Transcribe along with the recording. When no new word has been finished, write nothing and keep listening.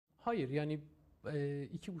Hayır, yani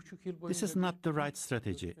 2,5 yıl This boyunca is not the right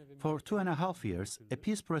strategy. For 2.5 years, a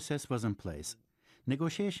peace process was in place.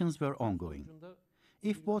 Negotiations were ongoing.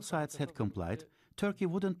 If both sides had complied, Turkey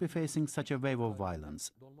wouldn't be facing such a wave of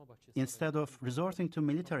violence. Instead of resorting to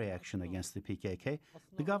military action against the PKK,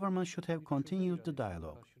 the government should have continued the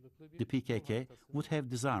dialogue. The PKK would have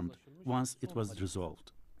disarmed once it was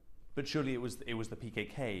resolved. But surely it was the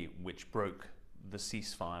PKK which broke the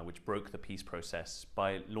ceasefire, which broke the peace process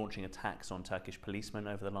by launching attacks on Turkish policemen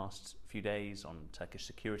over the last few days, on Turkish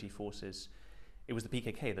security forces. It was the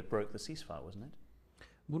PKK that broke the ceasefire, wasn't it?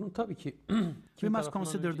 We must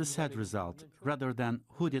consider the sad result rather than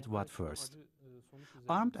who did what first.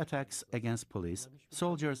 Armed attacks against police,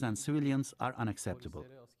 soldiers and civilians are unacceptable.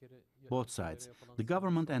 Both sides, the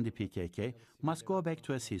government and the PKK, must go back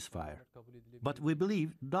to a ceasefire. But we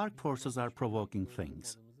believe dark forces are provoking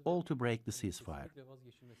things, all to break the ceasefire.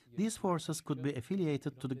 These forces could be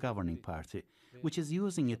affiliated to the governing party, which is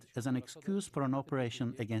using it as an excuse for an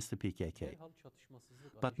operation against the PKK.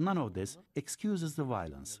 But none of this excuses the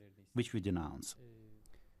violence, which we denounce.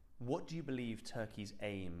 What do you believe Turkey's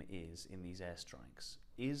aim is in these airstrikes?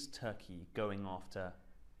 Is Turkey going after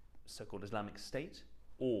so-called Islamic State,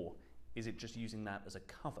 or is it just using that as a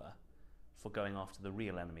cover for going after the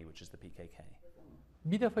real enemy, which is the PKK?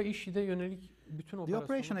 The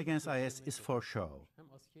operation against IS is for show.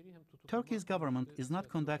 Turkey's government is not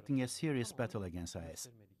conducting a serious battle against IS.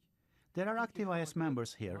 There are active IS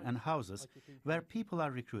members here and houses where people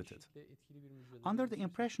are recruited. Under the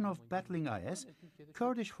impression of battling IS,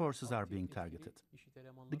 Kurdish forces are being targeted.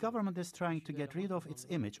 The government is trying to get rid of its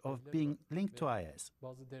image of being linked to IS.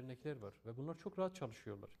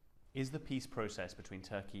 Is the peace process between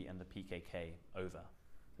Turkey and the PKK over?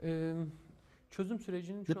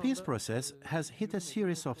 The peace process has hit a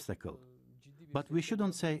serious obstacle, but we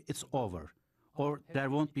shouldn't say it's over or there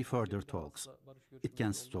won't be further talks. It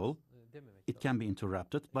can stall, it can be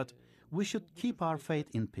interrupted, but we should keep our faith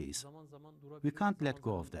in peace. We can't let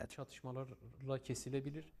go of that.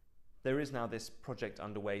 There is now this project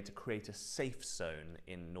underway to create a safe zone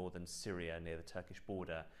in northern Syria near the Turkish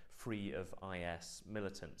border, free of IS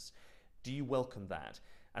militants. Do you welcome that?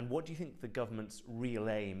 And what do you think the government's real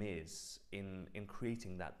aim is in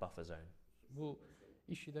creating that buffer zone?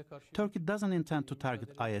 Turkey doesn't intend to target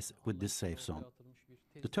IS with this safe zone.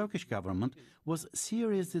 The Turkish government was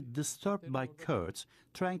seriously disturbed by Kurds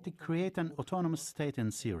trying to create an autonomous state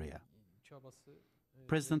in Syria.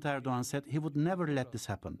 President Erdogan said he would never let this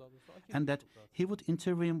happen and that he would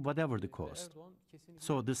intervene whatever the cost.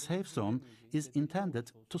 So the safe zone is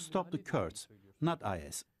intended to stop the Kurds, not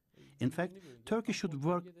IS. In fact, Turkey should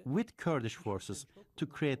work with Kurdish forces to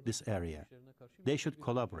create this area. They should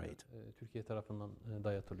collaborate.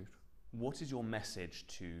 What is your message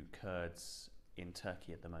to Kurds in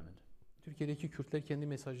Turkey at the moment?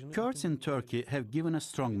 Kurds in Turkey have given a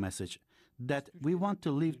strong message that we want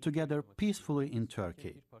to live together peacefully in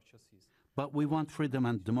Turkey. But we want freedom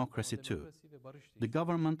and democracy too. The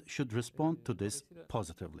government should respond to this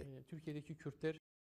positively.